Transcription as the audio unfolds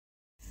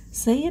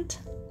Say it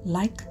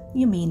like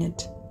you mean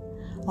it.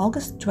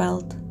 August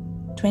 12th,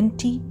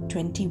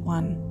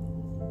 2021.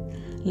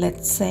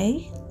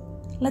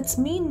 Let's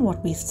mean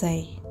what we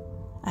say,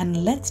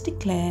 and let's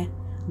declare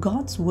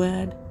God's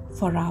word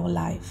for our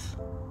life.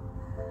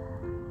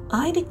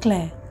 I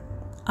declare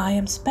I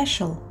am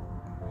special,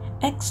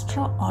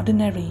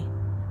 extraordinary,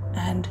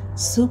 and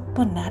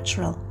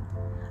supernatural.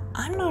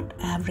 I'm not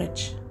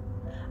average.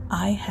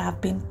 I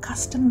have been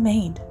custom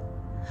made.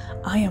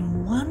 I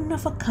am one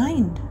of a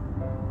kind.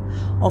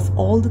 Of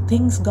all the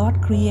things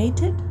God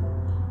created,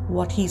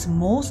 what He's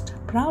most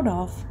proud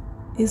of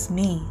is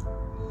me.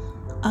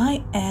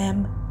 I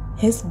am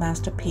His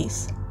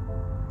masterpiece,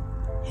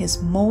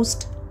 His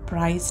most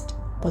prized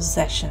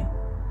possession.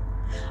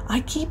 I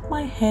keep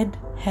my head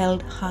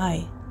held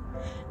high,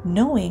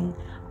 knowing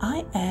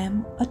I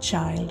am a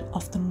child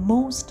of the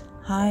Most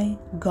High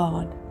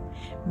God,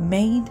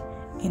 made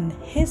in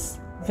His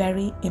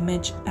very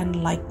image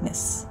and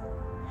likeness.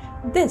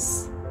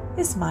 This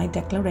is my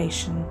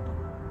declaration.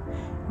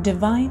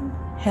 Divine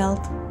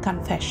Health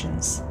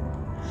Confessions.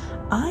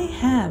 I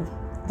have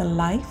the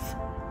life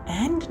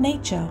and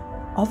nature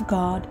of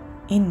God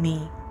in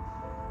me.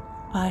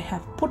 I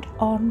have put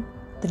on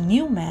the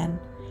new man,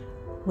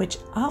 which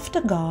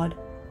after God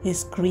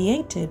is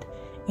created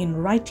in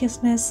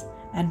righteousness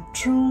and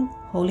true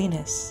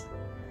holiness.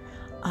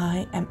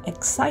 I am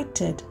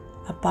excited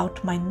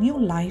about my new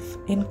life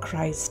in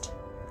Christ.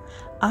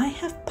 I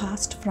have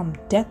passed from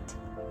death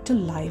to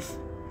life,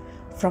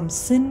 from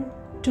sin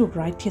to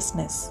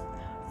righteousness,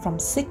 from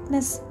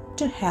sickness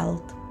to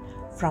health,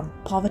 from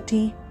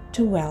poverty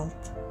to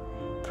wealth.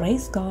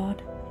 Praise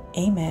God.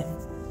 Amen.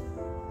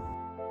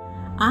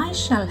 I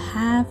shall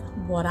have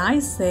what I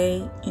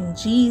say in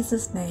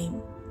Jesus'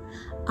 name.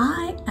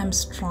 I am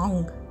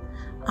strong.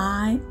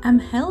 I am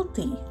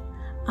healthy.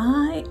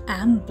 I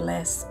am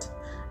blessed.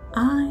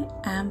 I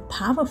am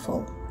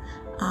powerful.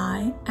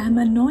 I am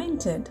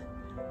anointed.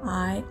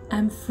 I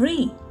am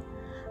free.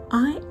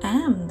 I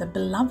am the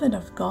beloved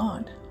of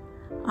God.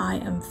 I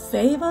am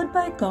favored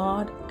by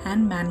God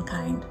and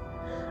mankind.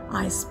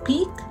 I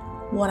speak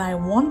what I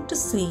want to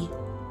see,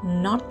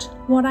 not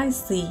what I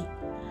see.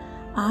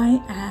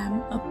 I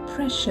am a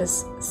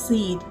precious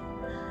seed.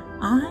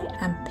 I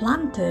am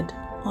planted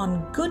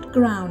on good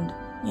ground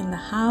in the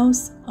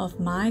house of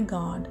my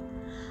God.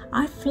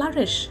 I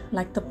flourish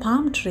like the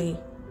palm tree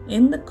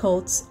in the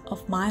courts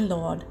of my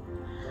Lord.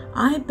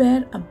 I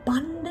bear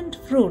abundant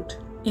fruit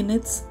in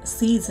its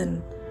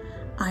season.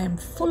 I am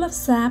full of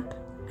sap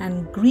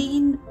and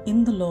green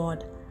in the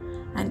Lord,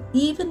 and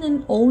even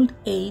in old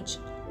age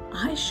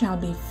I shall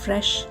be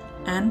fresh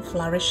and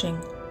flourishing.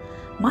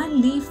 My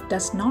leaf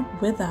does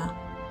not wither,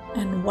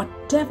 and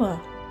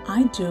whatever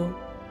I do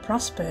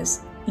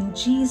prospers in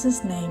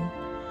Jesus' name.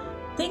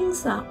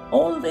 Things are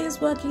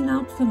always working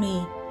out for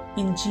me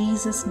in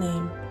Jesus'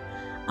 name.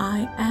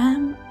 I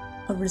am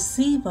a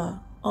receiver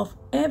of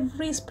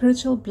every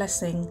spiritual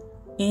blessing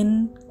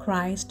in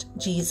Christ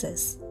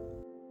Jesus.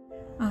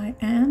 I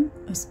am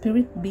a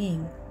spirit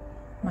being.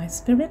 My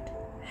spirit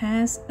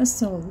has a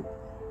soul.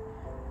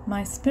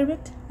 My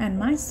spirit and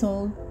my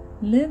soul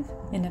live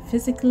in a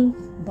physical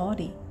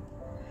body.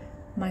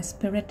 My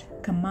spirit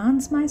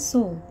commands my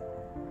soul.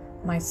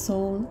 My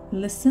soul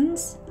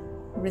listens,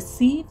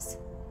 receives,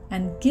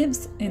 and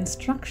gives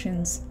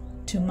instructions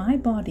to my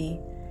body,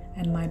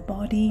 and my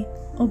body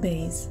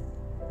obeys.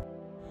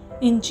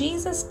 In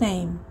Jesus'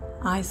 name,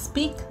 I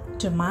speak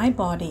to my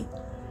body.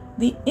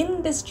 The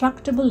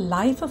indestructible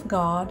life of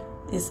God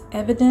is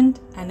evident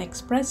and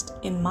expressed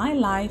in my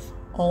life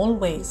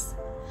always.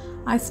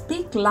 I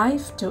speak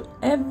life to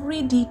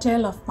every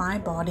detail of my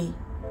body.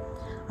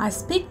 I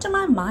speak to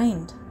my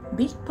mind,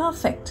 be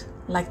perfect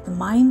like the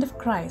mind of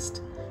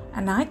Christ,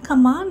 and I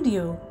command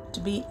you to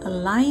be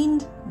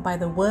aligned by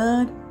the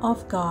word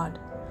of God.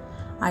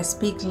 I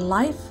speak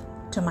life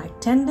to my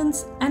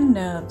tendons and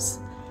nerves.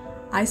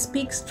 I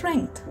speak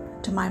strength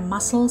to my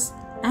muscles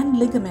and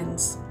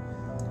ligaments.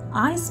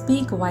 I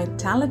speak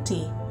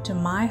vitality to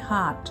my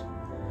heart.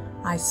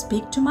 I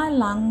speak to my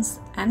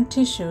lungs and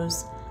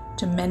tissues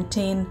to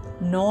maintain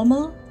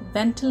normal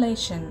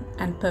ventilation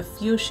and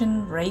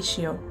perfusion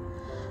ratio.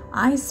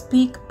 I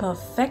speak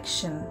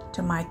perfection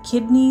to my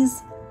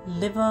kidneys,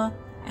 liver,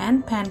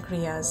 and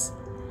pancreas.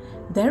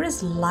 There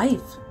is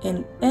life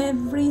in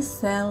every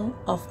cell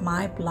of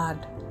my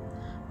blood.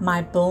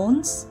 My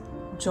bones,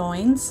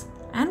 joints,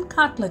 and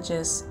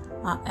cartilages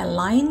are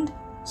aligned,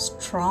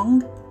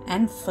 strong,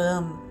 and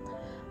firm.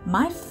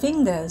 My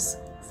fingers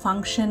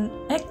function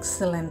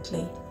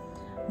excellently.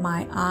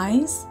 My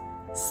eyes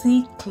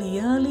see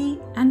clearly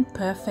and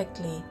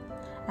perfectly,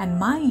 and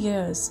my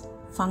ears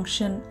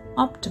function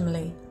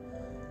optimally.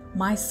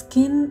 My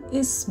skin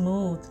is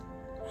smooth,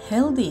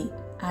 healthy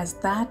as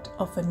that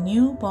of a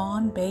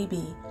newborn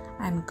baby,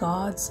 and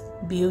God's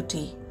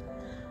beauty.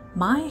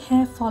 My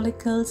hair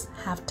follicles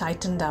have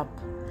tightened up.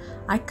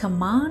 I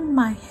command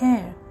my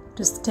hair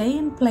to stay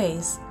in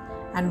place,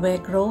 and where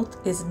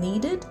growth is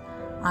needed,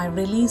 I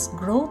release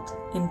growth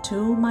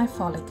into my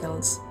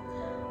follicles.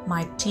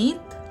 My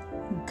teeth,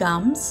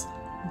 gums,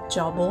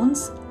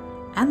 jawbones,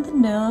 and the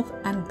nerve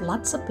and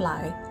blood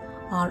supply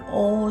are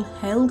all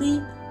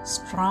healthy,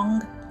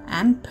 strong,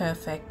 and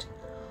perfect.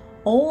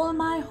 All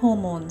my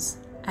hormones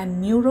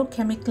and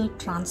neurochemical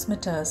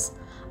transmitters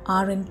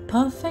are in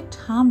perfect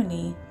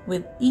harmony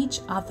with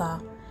each other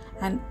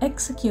and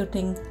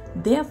executing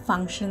their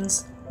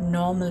functions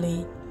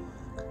normally.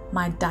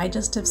 My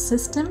digestive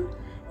system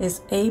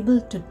is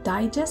able to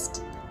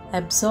digest,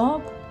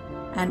 absorb,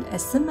 and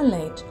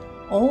assimilate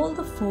all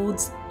the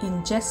foods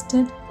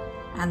ingested,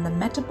 and the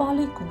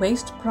metabolic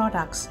waste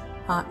products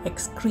are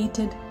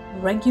excreted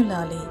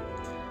regularly.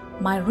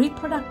 My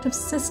reproductive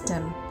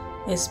system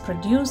is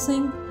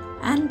producing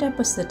and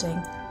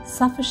depositing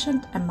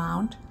sufficient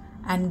amount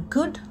and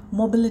good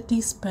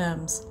mobility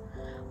sperms.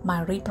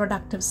 My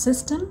reproductive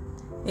system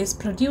is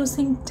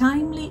producing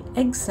timely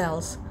egg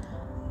cells,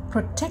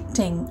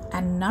 protecting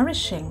and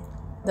nourishing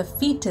the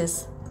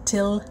fetus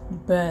till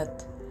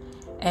birth.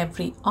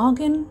 Every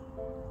organ,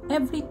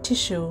 every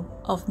tissue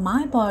of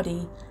my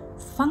body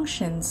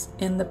functions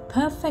in the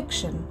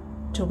perfection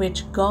to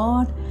which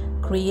God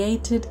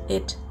created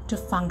it to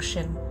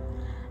function,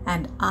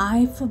 and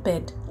I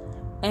forbid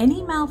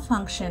any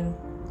malfunction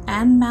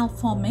and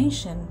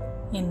malformation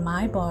in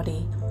my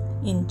body.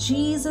 In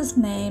Jesus'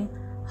 name,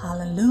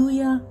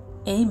 hallelujah,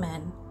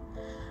 amen.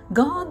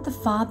 God the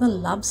Father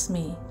loves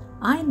me.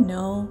 I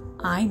know.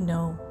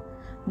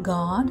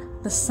 God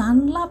the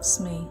Son loves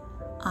me.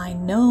 I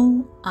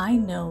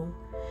know.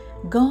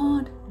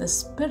 God the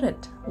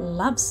Spirit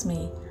loves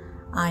me.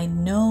 I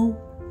know.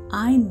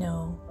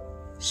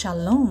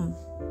 Shalom.